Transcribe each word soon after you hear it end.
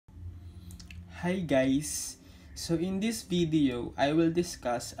Hi guys! So in this video, I will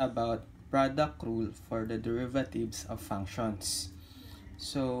discuss about product rule for the derivatives of functions.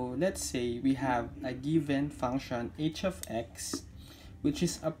 So let's say we have a given function h of x, which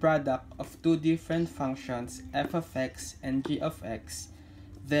is a product of two different functions f of x and g of x.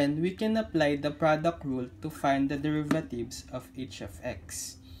 Then we can apply the product rule to find the derivatives of h of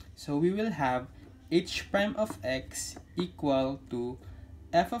x. So we will have h prime of x equal to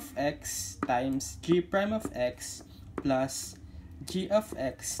f of x times g prime of x plus g of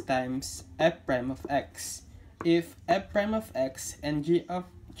x times f prime of x if f prime of x and g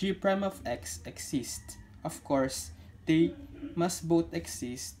prime of x exist. Of course, they must both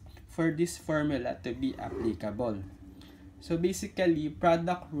exist for this formula to be applicable. So basically,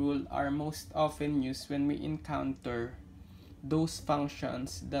 product rule are most often used when we encounter those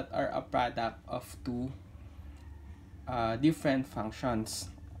functions that are a product of two different functions,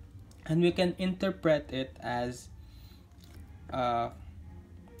 and we can interpret it as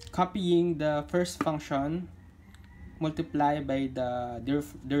copying the first function multiplied by the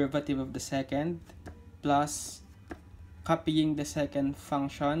derivative of the second plus copying the second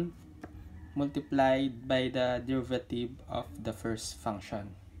function multiplied by the derivative of the first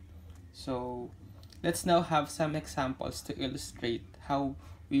function. So let's now have some examples to illustrate how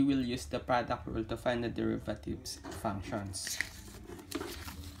we will use the product rule to find the derivatives of functions.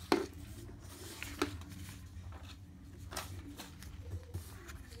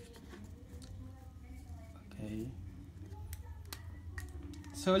 Okay.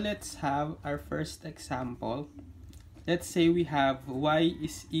 So let's have our first example. Let's say we have y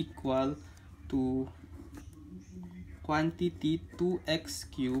is equal to quantity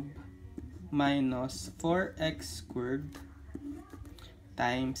 2x cubed minus 4x squared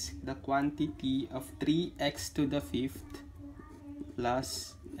times the quantity of 3x to the fifth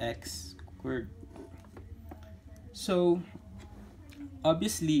plus x squared. So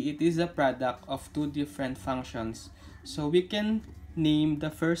obviously it is a product of two different functions. So we can name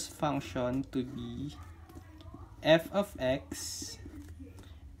the first function to be f of x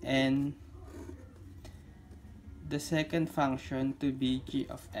and the second function to be g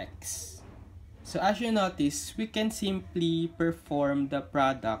of x. So as you notice, we can simply perform the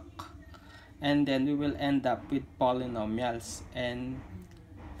product and then we will end up with polynomials, and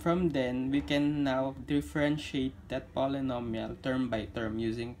from then we can now differentiate that polynomial term by term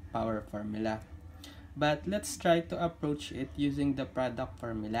using power formula. But let's try to approach it using the product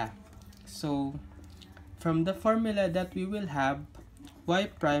formula. So from the formula that we will have, y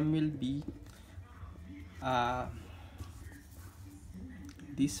prime will be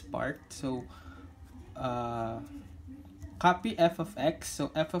this part. So copy f of x. So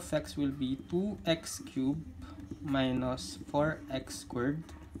f of x will be 2x cubed minus 4x squared.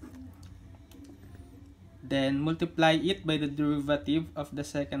 Then multiply it by the derivative of the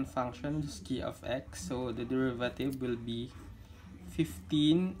second function, which is g of x. So the derivative will be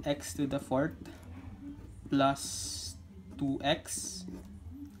 15x to the fourth plus 2x.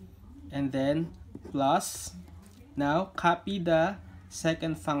 And then plus, now copy the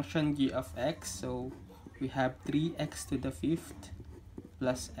second function g of x. So we have 3x to the fifth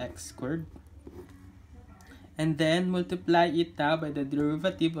plus x squared. And then multiply it now by the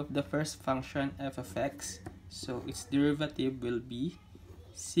derivative of the first function f of x. So its derivative will be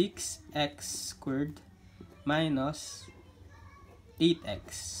 6x squared minus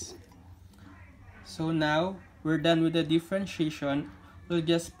 8x. So now we're done with the differentiation. We'll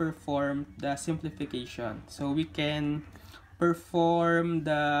just perform the simplification. So we can perform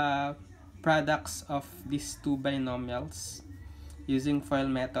the products of these two binomials using FOIL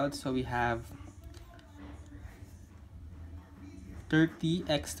method. So we have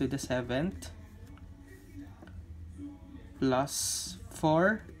 30x to the 7th plus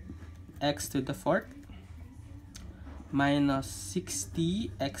 4x to the 4th minus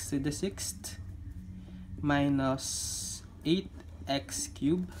 60x to the 6th minus 8x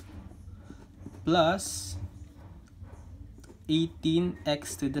cubed plus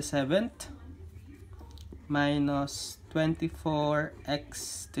 18x to the 7th minus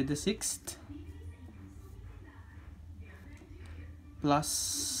 24x to the 6th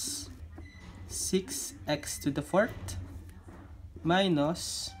plus 6x to the 4th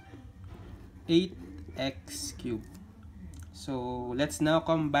minus 8x cubed. So let's now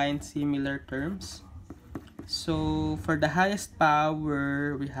combine similar terms. So for the highest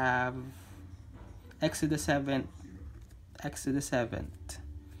power, we have x to the 7th, x to the 7th.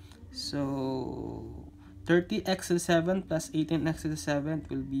 So 30x to the 7th plus 18x to the 7th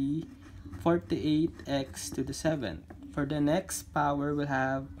will be 48x to the 7th. For the next power, we'll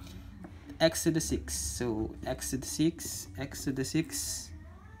have x to the 6. So x to the 6, x to the 6.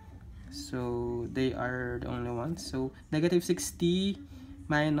 So they are the only ones. So negative 60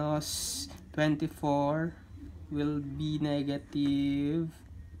 minus 24 will be negative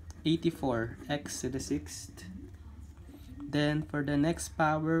 84, x to the 6th. Then for the next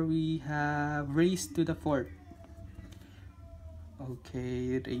power, we have raised to the 4th.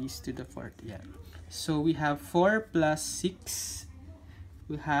 Okay, raised to the 4th, yeah. So we have 4 plus 6.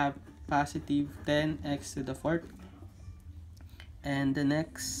 We have positive 10x to the 4th. And the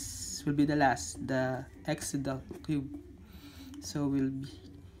next will be the last, the x to the cube. So we'll be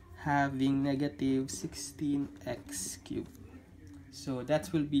having negative 16x cubed. So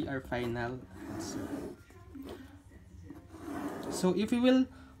that will be our final answer. So if we will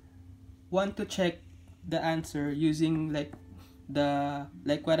want to check the answer using like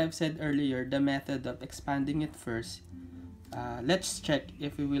what I've said earlier, the method of expanding it first, let's check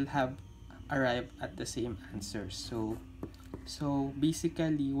if we will have arrived at the same answer. So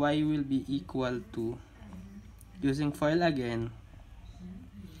basically y will be equal to, using FOIL again,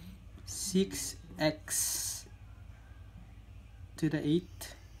 6x to the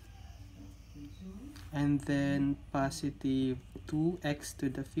 8th, and then positive 2x to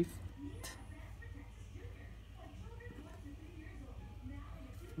the 5th,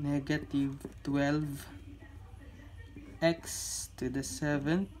 negative 12x to the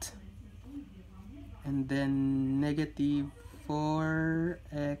 7th, and then negative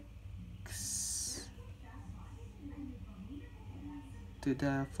 4x to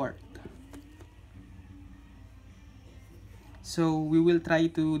the 4th. So we will try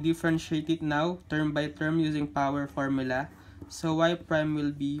to differentiate it now term by term using power formula. So y prime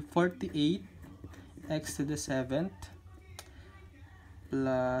will be 48 x to the 7th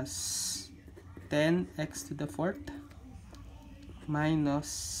plus 10 x to the 4th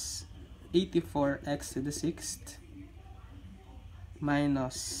minus 84 x to the 6th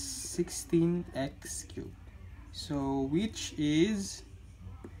minus 16x cubed. So which is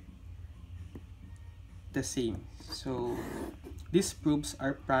the same. So this proves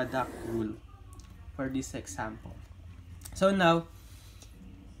our product rule for this example. So now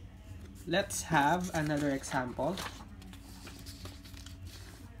let's have another example.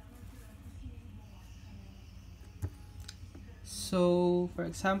 So for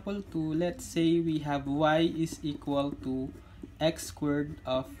example 2, let's say we have y is equal to x squared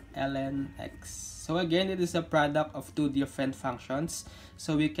of ln x. So again, it is a product of two different functions.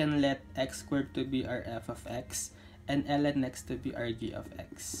 So we can let x squared to be our f of x and ln x to be our g of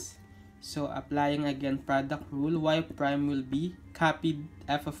x. So applying again product rule, y prime will be copied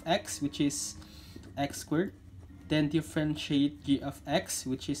f of x, which is x squared, then differentiate g of x,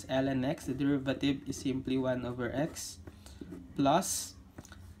 which is ln x. The derivative is simply 1 over x, plus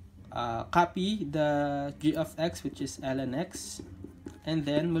copy the g of x, which is ln x, and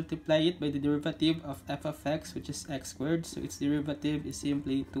then multiply it by the derivative of f of x, which is x squared. So its derivative is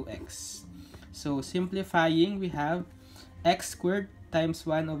simply 2x. So simplifying, we have x squared times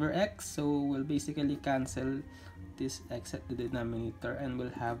 1 over x. So we'll basically cancel this x at the denominator and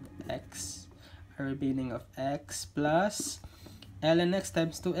we'll have x, a remaining of x, plus ln x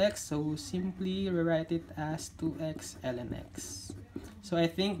times 2x. So simply rewrite it as 2x ln x. So I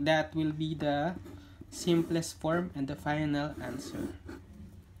think that will be the simplest form and the final answer.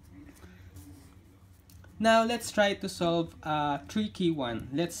 Now let's try to solve a tricky one.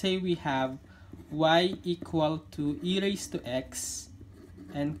 Let's say we have y equal to e raised to x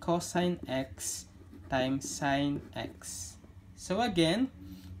and cosine x times sine x. So again,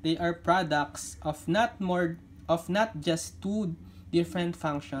 they are products of not just two different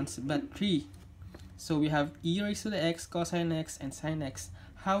functions but three. So we have e raised to the x, cosine x, and sine x.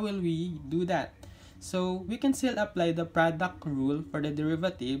 How will we do that? So we can still apply the product rule for the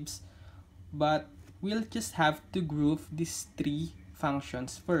derivatives, but we'll just have to group these three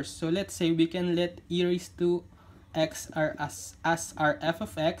functions first. So let's say we can let e raised to x as our f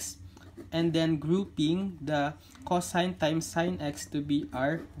of x, and then grouping the cosine times sine x to be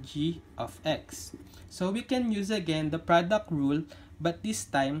our g of x. So we can use again the product rule, but this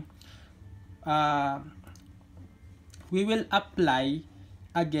time we will apply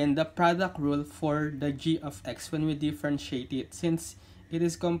again the product rule for the g of x when we differentiate it, since it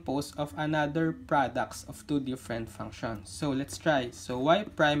is composed of another products of two different functions. So let's try. So y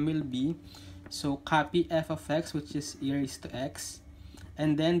prime will be, so copy f of x, which is e raised to x,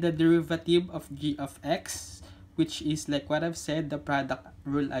 and then the derivative of g of x, which is like what I've said, the product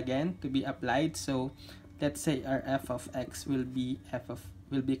rule again to be applied. So let's say our f of x will be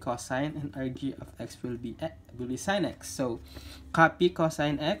cosine, and our g of x will be sine x. So copy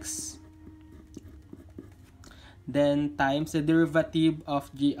cosine x Then times the derivative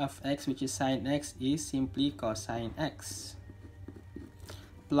of g of x, which is sine x, is simply cosine x.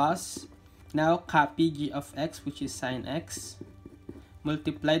 Plus, now copy g of x, which is sine x,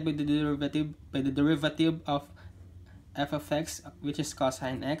 multiplied by the derivative of f of x, which is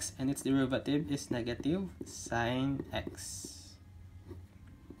cosine x, and its derivative is negative sine x.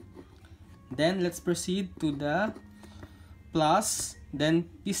 Then let's proceed to the plus.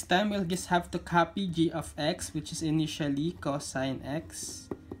 Then this time we'll just have to copy g of x, which is initially cosine x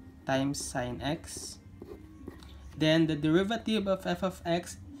times sine x. Then the derivative of f of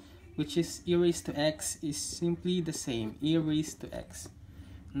x, which is e raised to x, is simply the same, e raised to x.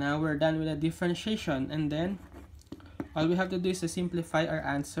 Now we're done with the differentiation, and then all we have to do is to simplify our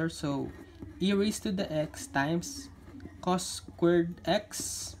answer. So e raised to the x times cos squared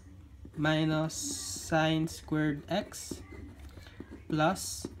x minus sine squared x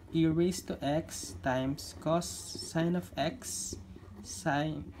plus e raised to x times cos sine of x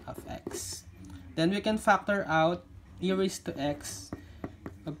sine of x. Then we can factor out e raised to x,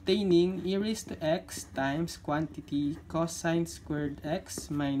 obtaining e raised to x times quantity cosine squared x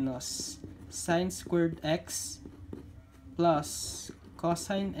minus sine squared x plus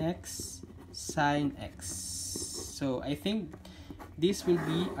cosine x sine x. So I think this will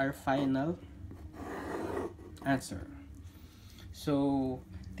be our final answer. So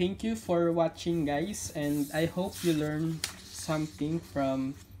thank you for watching, guys, and I hope you learned something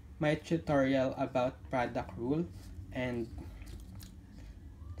from my tutorial about product rule, and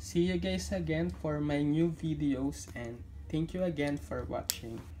see you guys again for my new videos, and thank you again for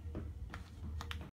watching.